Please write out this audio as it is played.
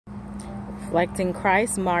Reflecting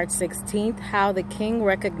Christ, March 16th, how the King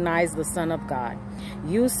recognized the Son of God.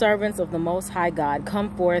 You servants of the Most High God,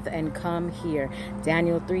 come forth and come here.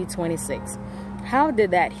 Daniel 3:26. How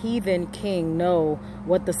did that heathen king know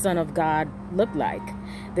what the Son of God looked like?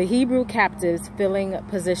 The Hebrew captives filling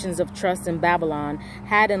positions of trust in Babylon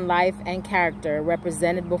had in life and character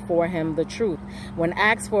represented before him the truth. When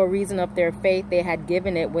asked for a reason of their faith, they had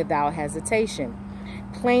given it without hesitation.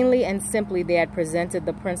 Plainly and simply, they had presented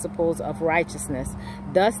the principles of righteousness,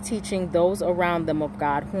 thus teaching those around them of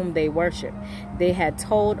God whom they worship. They had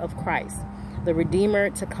told of Christ, the Redeemer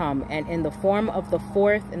to come, and in the form of the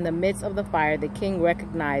fourth in the midst of the fire, the king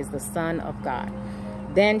recognized the Son of God.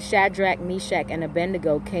 Then Shadrach, Meshach, and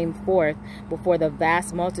Abednego came forth before the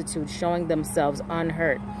vast multitude, showing themselves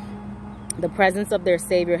unhurt. The presence of their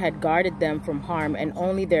Savior had guarded them from harm, and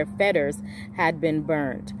only their fetters had been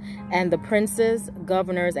burned. And the princes,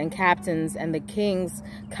 governors, and captains, and the king's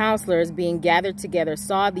counselors, being gathered together,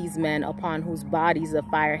 saw these men upon whose bodies the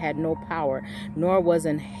fire had no power, nor was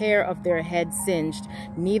an hair of their head singed,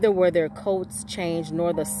 neither were their coats changed,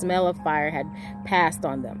 nor the smell of fire had passed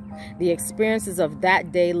on them. The experiences of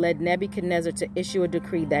that day led Nebuchadnezzar to issue a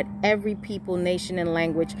decree that every people, nation, and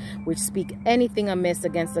language which speak anything amiss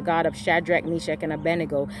against the God of Shadrach, Meshach, and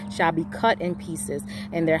Abednego shall be cut in pieces,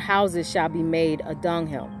 and their houses shall be made a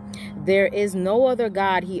dunghill. There is no other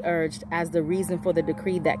God, he urged, as the reason for the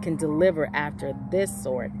decree that can deliver after this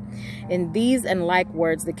sort. In these and like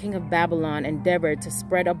words, the king of Babylon endeavored to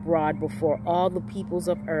spread abroad before all the peoples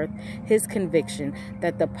of earth his conviction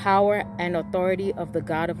that the power and authority of the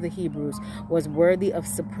God of the Hebrews was worthy of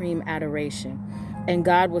supreme adoration. And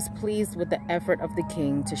God was pleased with the effort of the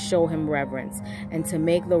king to show him reverence and to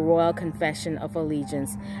make the royal confession of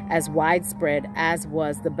allegiance as widespread as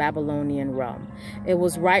was the Babylonian realm. It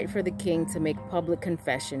was right for the king to make public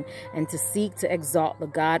confession and to seek to exalt the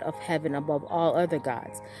God of heaven above all other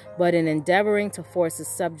gods. But in endeavoring to force his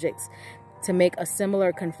subjects to make a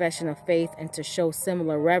similar confession of faith and to show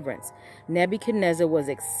similar reverence, Nebuchadnezzar was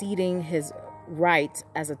exceeding his right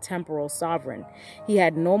as a temporal sovereign. He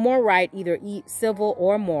had no more right, either civil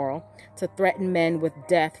or moral, to threaten men with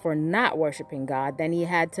death for not worshiping God than he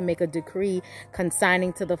had to make a decree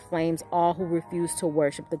consigning to the flames all who refuse to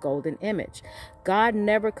worship the golden image. God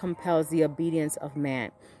never compels the obedience of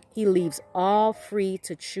man. He leaves all free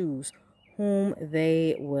to choose whom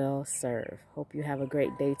they will serve. Hope you have a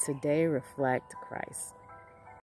great day today. Reflect Christ.